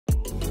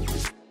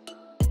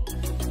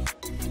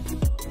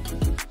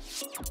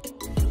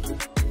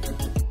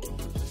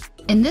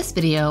In this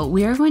video,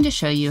 we are going to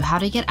show you how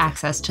to get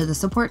access to the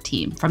support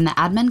team from the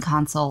Admin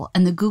Console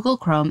and the Google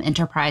Chrome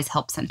Enterprise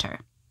Help Center.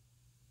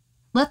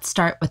 Let's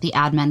start with the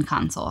Admin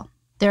Console.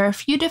 There are a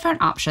few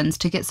different options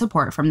to get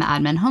support from the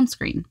admin home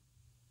screen.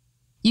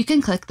 You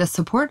can click the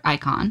Support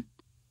icon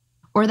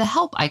or the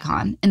Help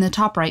icon in the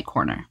top right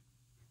corner.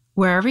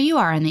 Wherever you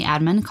are in the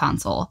Admin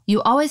Console,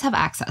 you always have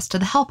access to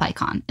the Help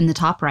icon in the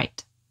top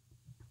right.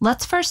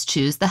 Let's first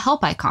choose the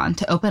Help icon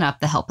to open up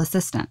the Help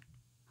Assistant.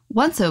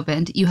 Once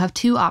opened, you have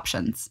two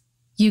options.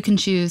 You can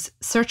choose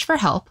Search for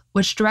Help,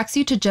 which directs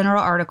you to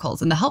general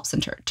articles in the Help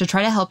Center to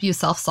try to help you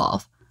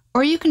self-solve,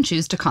 or you can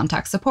choose to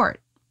contact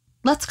support.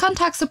 Let's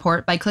contact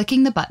support by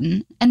clicking the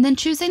button and then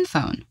choosing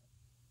Phone.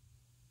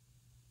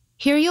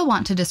 Here you'll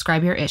want to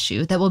describe your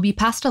issue that will be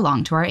passed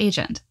along to our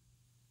agent.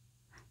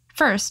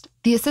 First,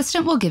 the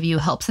assistant will give you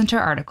Help Center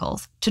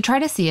articles to try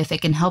to see if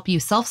it can help you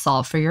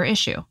self-solve for your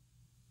issue.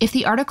 If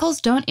the articles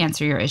don't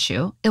answer your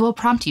issue, it will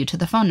prompt you to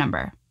the phone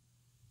number.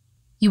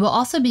 You will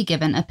also be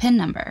given a PIN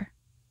number.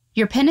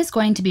 Your PIN is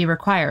going to be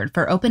required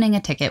for opening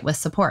a ticket with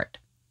support.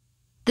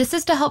 This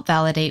is to help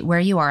validate where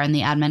you are in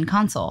the Admin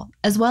Console,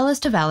 as well as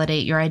to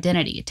validate your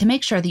identity to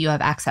make sure that you have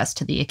access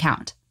to the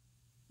account.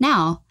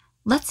 Now,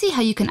 let's see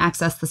how you can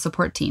access the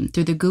support team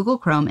through the Google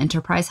Chrome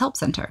Enterprise Help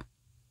Center.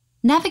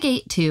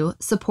 Navigate to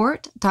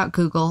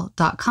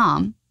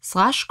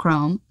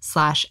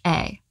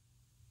support.google.com/chrome/a.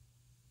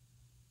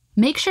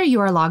 Make sure you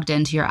are logged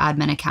into your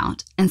admin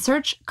account and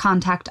search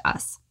Contact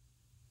Us.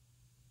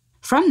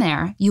 From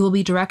there, you will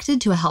be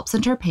directed to a Help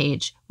Center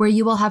page where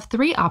you will have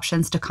three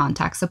options to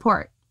contact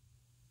support: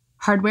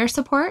 hardware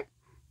support,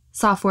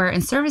 software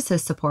and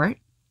services support,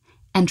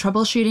 and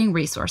troubleshooting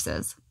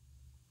resources.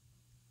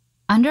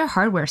 Under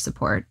hardware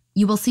support,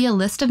 you will see a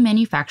list of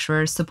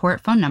manufacturers'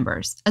 support phone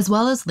numbers, as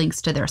well as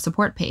links to their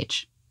support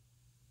page.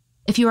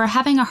 If you are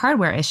having a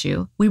hardware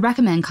issue, we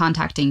recommend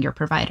contacting your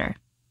provider.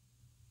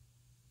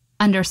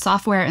 Under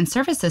software and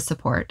services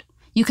support,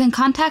 you can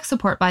contact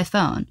support by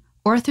phone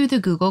or through the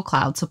Google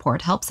Cloud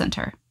Support Help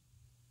Center.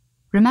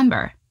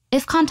 Remember,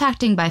 if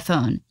contacting by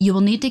phone, you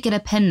will need to get a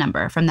PIN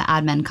number from the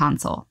Admin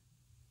Console.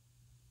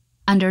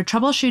 Under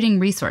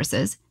Troubleshooting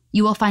Resources,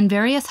 you will find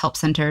various help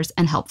centers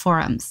and help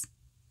forums.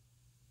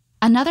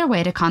 Another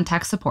way to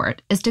contact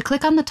support is to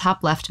click on the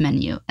top left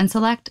menu and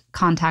select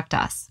Contact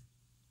Us.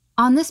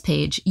 On this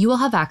page, you will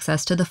have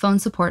access to the phone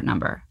support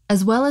number,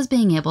 as well as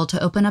being able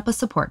to open up a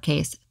support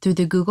case through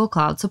the Google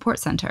Cloud Support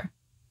Center.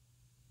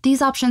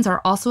 These options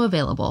are also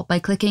available by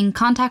clicking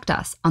Contact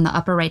Us on the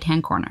upper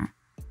right-hand corner.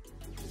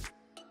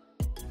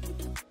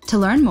 To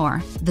learn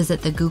more,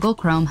 visit the Google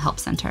Chrome Help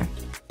Center.